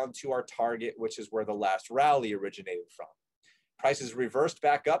that down to our target, which is where the last rally originated from. Prices reversed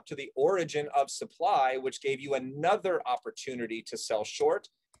back up to the origin of supply, which gave you another opportunity to sell short.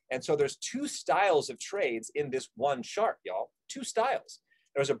 And so there's 2 styles of trades in this one chart, y'all. 2 styles.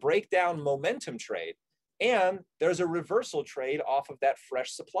 There's a breakdown momentum trade, and there's a reversal trade off of that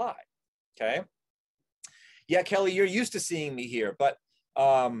fresh supply, okay? Yeah, Kelly, you're used to seeing me here, but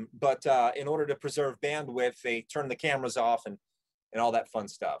in order to preserve bandwidth, they turn the cameras off and all that fun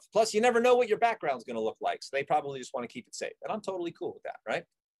stuff. Plus, you never know what your background's going to look like, so they probably just want to keep it safe, and I'm totally cool with that, right?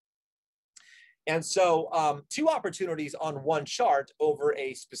 And so 2 opportunities on one chart over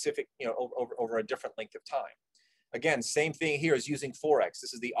a specific, you know, over a different length of time. Again, same thing here is using Forex.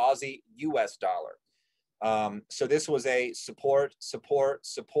 This is the Aussie US dollar. So this was a support,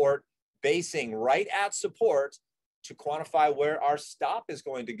 basing right at support to quantify where our stop is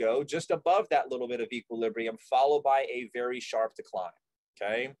going to go, just above that little bit of equilibrium, followed by a very sharp decline,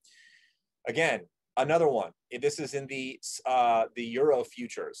 okay? Again, another one, this is in the Euro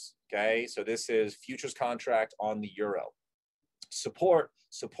futures, okay? So this is futures contract on the Euro. Support.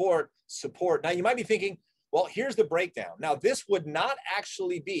 Now you might be thinking, well, here's the breakdown. Now this would not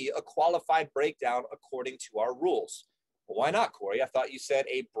actually be a qualified breakdown according to our rules. Well, why not, Corey? I thought you said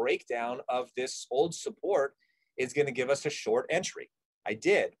a breakdown of this old support is going to give us a short entry. I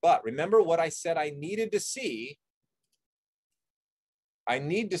did, but remember what I said I needed to see? I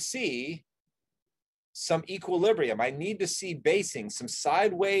need to see some equilibrium. I need to see basing, some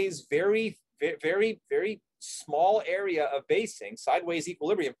sideways, very small area of basing, sideways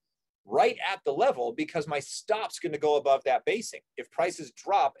equilibrium, right at the level, because my stop's going to go above that basing. If prices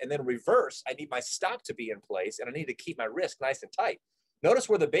drop and then reverse, I need my stop to be in place, and I need to keep my risk nice and tight. Notice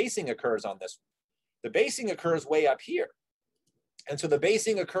where the basing occurs on this. The basing occurs way up here. And so the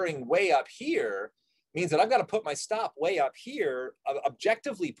basing occurring way up here means that I've got to put my stop way up here,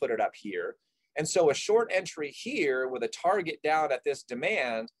 objectively put it up here. And so a short entry here with a target down at this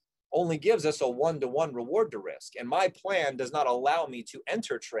demand only gives us a 1-to-1 reward to risk. And my plan does not allow me to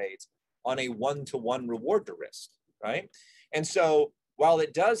enter trades on a 1-to-1 reward to risk, right? And so while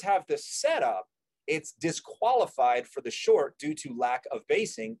it does have the setup, it's disqualified for the short due to lack of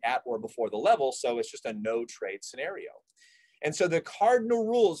basing at or before the level. So it's just a no trade scenario. And so the cardinal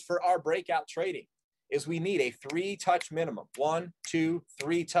rules for our breakout trading is we need a 3-touch minimum, 1, 2,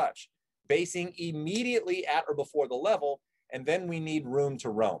 3 touch, basing immediately at or before the level. And then we need room to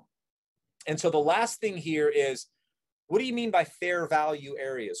roam. And so the last thing here is, what do you mean by fair value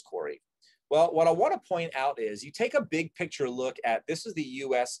areas, Corey? Well, what I want to point out is you take a big picture look at, this is the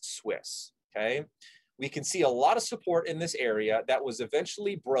US Swiss, okay? We can see a lot of support in this area that was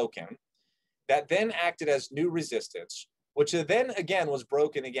eventually broken, that then acted as new resistance, which then again was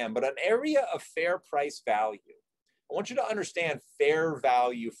broken again, but an area of fair price value. I want you to understand fair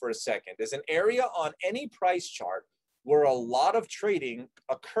value for a second. There's an area on any price chart where a lot of trading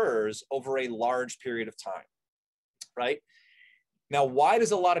occurs over a large period of time, right? Now, why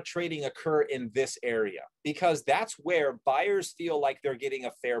does a lot of trading occur in this area? Because that's where buyers feel like they're getting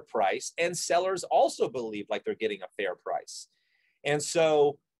a fair price, and sellers also believe like they're getting a fair price. And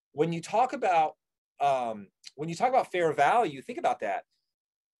so when you talk about fair value, think about that.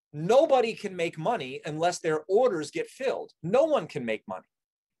 Nobody can make money unless their orders get filled. No one can make money.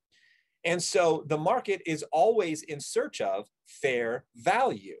 And so the market is always in search of fair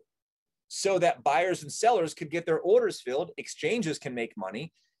value so that buyers and sellers could get their orders filled, exchanges can make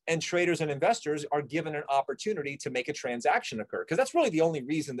money, and traders and investors are given an opportunity to make a transaction occur. Because that's really the only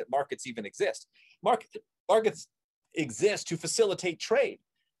reason that markets even exist. Markets exist to facilitate trade.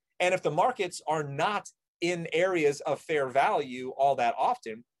 And if the markets are not in areas of fair value all that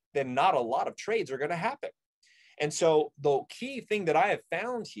often, then not a lot of trades are going to happen. And so the key thing that I have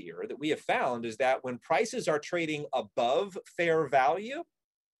found here, that we have found, is that when prices are trading above fair value,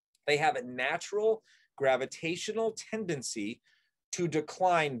 they have a natural gravitational tendency to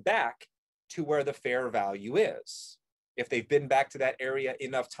decline back to where the fair value is. If they've been back to that area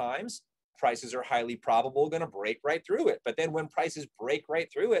enough times, prices are highly probable going to break right through it. But then when prices break right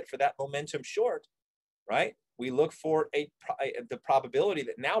through it for that momentum short, right, we look for the probability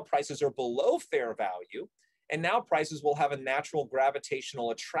that now prices are below fair value, and now prices will have a natural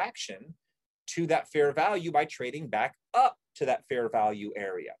gravitational attraction to that fair value by trading back up to that fair value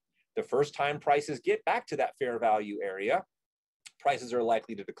area. The first time prices get back to that fair value area, prices are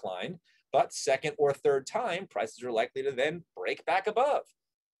likely to decline, but second or third time, prices are likely to then break back above.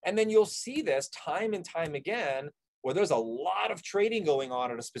 And then you'll see this time and time again, where there's a lot of trading going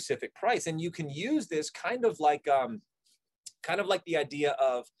on at a specific price. And you can use this kind of like the idea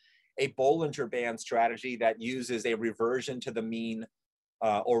of a Bollinger Band strategy that uses a reversion to the mean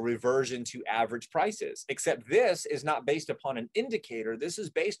or reversion to average prices, except this is not based upon an indicator. This is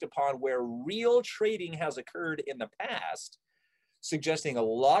based upon where real trading has occurred in the past, suggesting a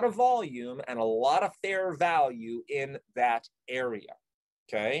lot of volume and a lot of fair value in that area.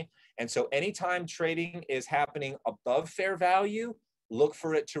 Okay. And so anytime trading is happening above fair value, look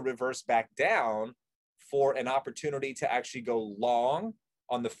for it to reverse back down for an opportunity to actually go long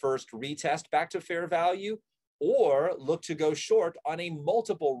on the first retest back to fair value, or look to go short on a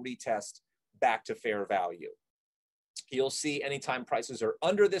multiple retest back to fair value. You'll see anytime prices are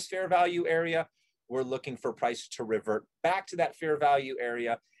under this fair value area, we're looking for price to revert back to that fair value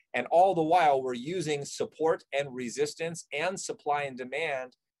area. And all the while, we're using support and resistance and supply and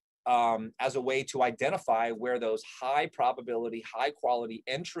demand as a way to identify where those high probability, high quality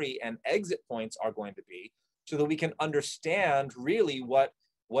entry and exit points are going to be, so that we can understand really what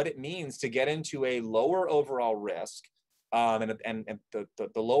it means to get into a lower overall risk. And the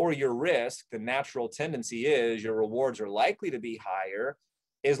lower your risk, the natural tendency is your rewards are likely to be higher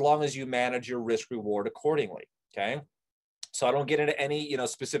as long as you manage your risk reward accordingly. Okay. So I don't get into any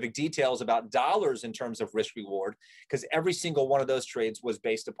specific details about dollars in terms of risk reward, because every single one of those trades was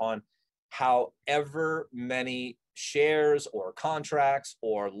based upon however many shares or contracts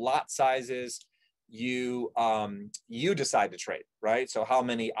or lot sizes you decide to trade, right? So how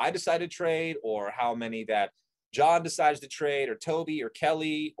many I decide to trade, or how many that John decides to trade, or Toby or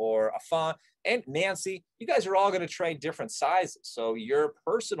Kelly or Afan and Nancy, you guys are all going to trade different sizes. So your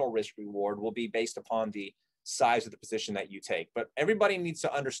personal risk reward will be based upon the size of the position that you take. But everybody needs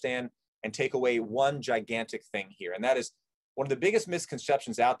to understand and take away one gigantic thing here. And that is one of the biggest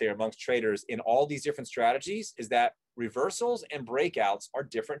misconceptions out there amongst traders in all these different strategies is that reversals and breakouts are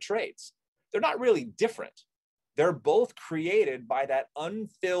different trades. They're not really different. They're both created by that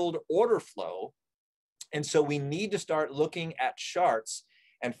unfilled order flow. And so we need to start looking at charts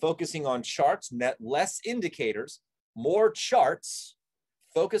and focusing on charts, less indicators, more charts,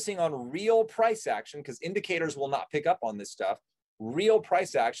 focusing on real price action, because indicators will not pick up on this stuff, real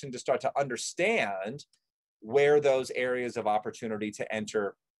price action to start to understand where those areas of opportunity to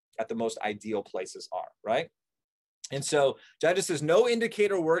enter at the most ideal places are, right? And so Judge says, no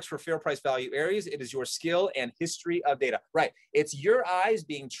indicator works for fair price value areas. It is your skill and history of data, right? It's your eyes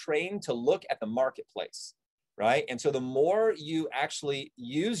being trained to look at the marketplace, right? And so the more you actually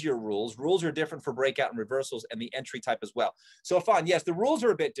use your rules are different for breakout and reversals and the entry type as well. So Afan, yes, the rules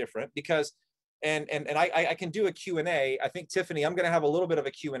are a bit different because, and I can do a Q&A. I think, Tiffany, I'm going to have a little bit of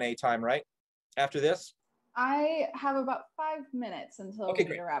a Q&A time, right? After this? I have about 5 minutes until we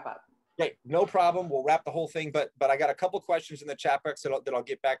need to wrap up. Great, no problem. We'll wrap the whole thing, but I got a couple questions in the chat box that I'll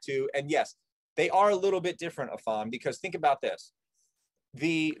get back to. And yes, they are a little bit different, Afan, because think about this.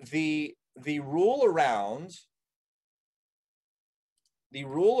 The rule around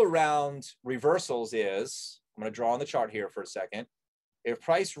reversals is, I'm going to draw on the chart here for a second. If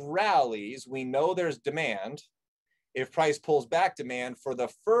price rallies, we know there's demand. If price pulls back demand for the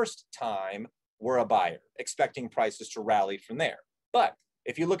first time, we're a buyer, expecting prices to rally from there. But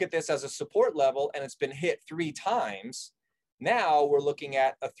if you look at this as a support level and it's been hit 3 times, now we're looking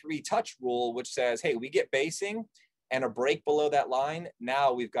at a 3-touch rule, which says, hey, we get basing and a break below that line.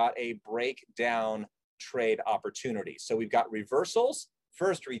 Now we've got a breakdown trade opportunity. So we've got reversals,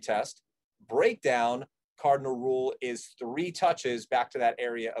 first retest, breakdown, cardinal rule is 3 touches back to that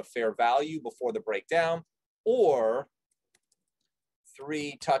area of fair value before the breakdown, or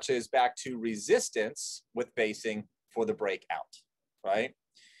 3 touches back to resistance with basing for the breakout, right?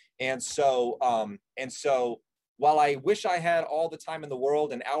 And so while I wish I had all the time in the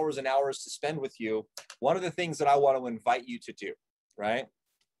world and hours to spend with you, one of the things that I want to invite you to do, right,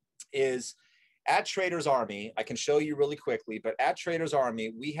 is at TradersArmy, I can show you really quickly, but at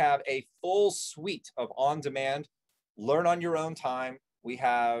TradersArmy, we have a full suite of on-demand, learn on your own time, We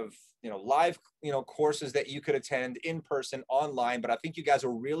have, live, courses that you could attend in person, online, but I think you guys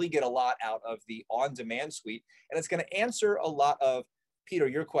will really get a lot out of the on-demand suite. And it's going to answer a lot of, Peter,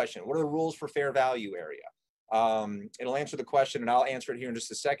 your question. What are the rules for fair value area? It'll answer the question, and I'll answer it here in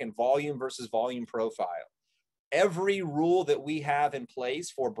just a second. Volume versus volume profile. Every rule that we have in place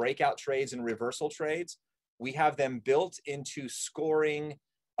for breakout trades and reversal trades, we have them built into scoring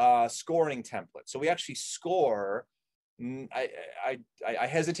templates. So we actually score. I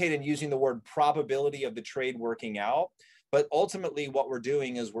hesitate in using the word probability of the trade working out, but ultimately what we're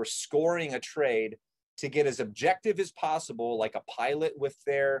doing is we're scoring a trade to get as objective as possible, like a pilot with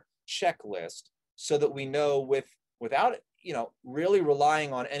their checklist, so that we know without really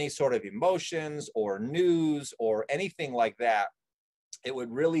relying on any sort of emotions or news or anything like that. It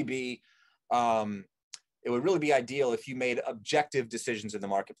would really be ideal if you made objective decisions in the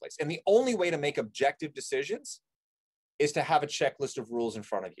marketplace. And the only way to make objective decisions is to have a checklist of rules in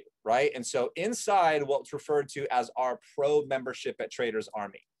front of you, right? And so inside what's referred to as our pro membership at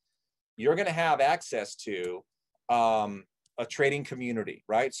TradersArmy, you're going to have access to a trading community,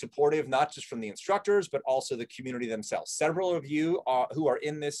 right? Supportive, not just from the instructors, but also the community themselves. Several of you who are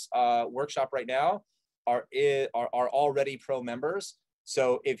in this workshop right now are already pro members.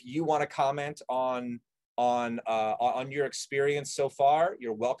 So if you want to comment on your experience so far,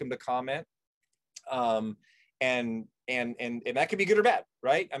 you're welcome to comment. And that could be good or bad,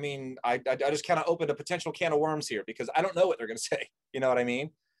 right? I mean, I just kind of opened a potential can of worms here because I don't know what they're going to say. You know what I mean?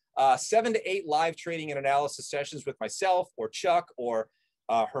 7 to 8 live trading and analysis sessions with myself or Chuck or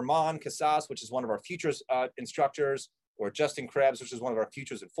Herman Casas, which is one of our futures instructors, or Justin Krebs, which is one of our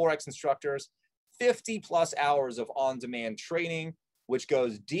futures and Forex instructors. 50 plus hours of on-demand training, which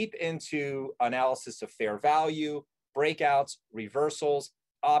goes deep into analysis of fair value, breakouts, reversals,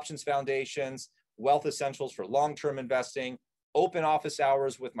 options foundations, wealth essentials for long-term investing, open office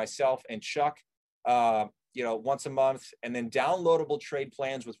hours with myself and Chuck, once a month, and then downloadable trade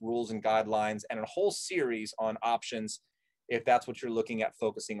plans with rules and guidelines, and a whole series on options if that's what you're looking at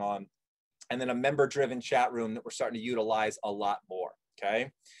focusing on. And then a member-driven chat room that we're starting to utilize a lot more,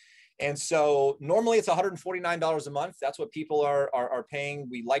 okay? And so normally it's $149 a month. That's what people are paying.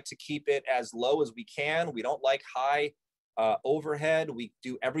 We like to keep it as low as we can. We don't like high overhead. We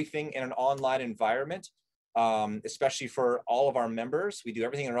do everything in an online environment. Especially for all of our members. We do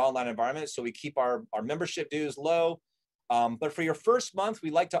everything in an online environment, so we keep our membership dues low. But for your first month, we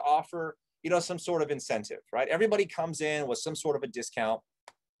like to offer, some sort of incentive, right? Everybody comes in with some sort of a discount,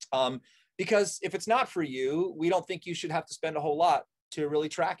 because if it's not for you, we don't think you should have to spend a whole lot to really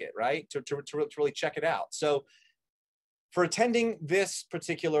track it, right? To really check it out. So for attending this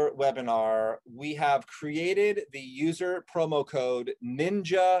particular webinar, we have created the user promo code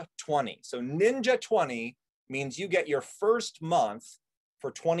NINJA20. So NINJA20 means you get your first month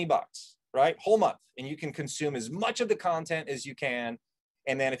for 20 bucks, right? Whole month. And you can consume as much of the content as you can.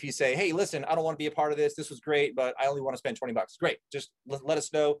 And then if you say, hey, listen, I don't want to be a part of this. This was great, but I only want to spend 20 bucks. Great. Just let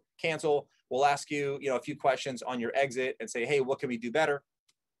us know, cancel. We'll ask you, a few questions on your exit and say, hey, what can we do better?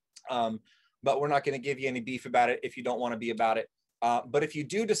 But we're not going to give you any beef about it if you don't want to be about it. But if you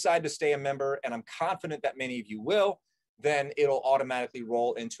do decide to stay a member, and I'm confident that many of you will, then it'll automatically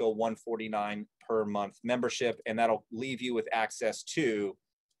roll into a $149 per month membership, and that'll leave you with access to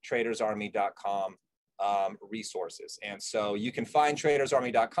TradersArmy.com resources. And so you can find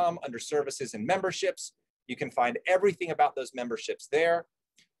TradersArmy.com under services and memberships. You can find everything about those memberships there.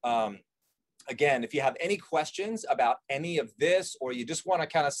 Again, if you have any questions about any of this, or you just want to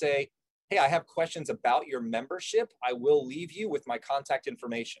kind of say, hey, I have questions about your membership, I will leave you with my contact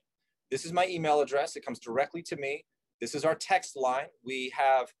information. This is my email address. It comes directly to me. This is our text line. We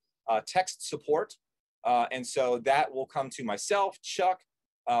have text support. And so that will come to myself, Chuck,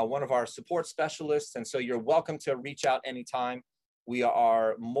 one of our support specialists. And so you're welcome to reach out anytime. We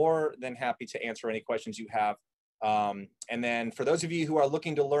are more than happy to answer any questions you have. And then for those of you who are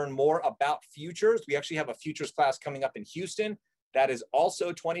looking to learn more about futures, we actually have a futures class coming up in Houston. That is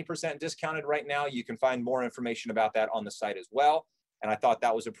also 20% discounted right now. You can find more information about that on the site as well. And I thought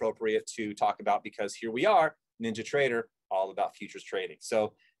that was appropriate to talk about because here we are, NinjaTrader, all about futures trading.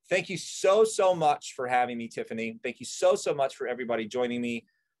 So thank you so much for having me, Tiffany. Thank you so much for everybody joining me.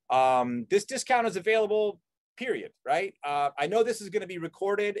 This discount is available, period, right? I know this is going to be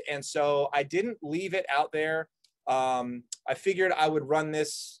recorded, and so I didn't leave it out there. I figured I would run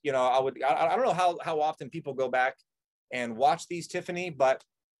this, I don't know how often people go back and watch these, Tiffany, but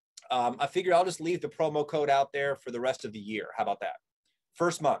I figured I'll just leave the promo code out there for the rest of the year. How about that?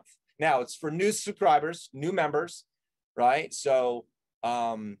 First month. Now it's for new subscribers, new members, right? So,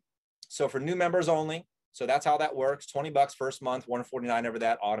 so for new members only, So that's how that works. 20 bucks first month, 149 over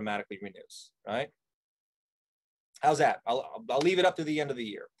that automatically renews, right? How's that? I'll leave it up to the end of the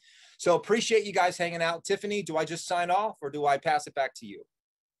year. So appreciate you guys hanging out. Tiffany, do I just sign off or do I pass it back to you?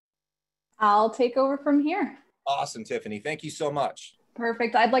 I'll take over from here. Awesome, Tiffany. Thank you so much.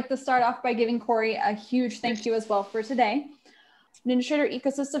 Perfect. I'd like to start off by giving Corey a huge thank you as well for today. NinjaTrader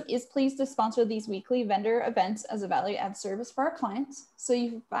ecosystem is pleased to sponsor these weekly vendor events as a value-add service for our clients. So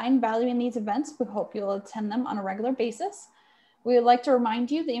you find value in these events, we hope you'll attend them on a regular basis. We would like to remind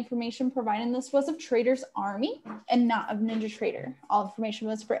you the information provided in this was of TradersArmy and not of NinjaTrader. All information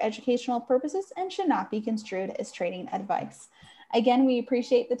was for educational purposes and should not be construed as trading advice. Again, we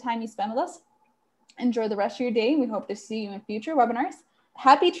appreciate the time you spend with us. Enjoy the rest of your day. We hope to see you in future webinars.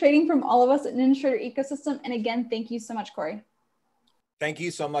 Happy trading from all of us at NinjaTrader ecosystem. And again, thank you so much, Corey. Thank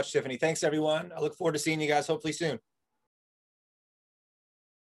you so much, Tiffany. Thanks, everyone. I look forward to seeing you guys hopefully soon.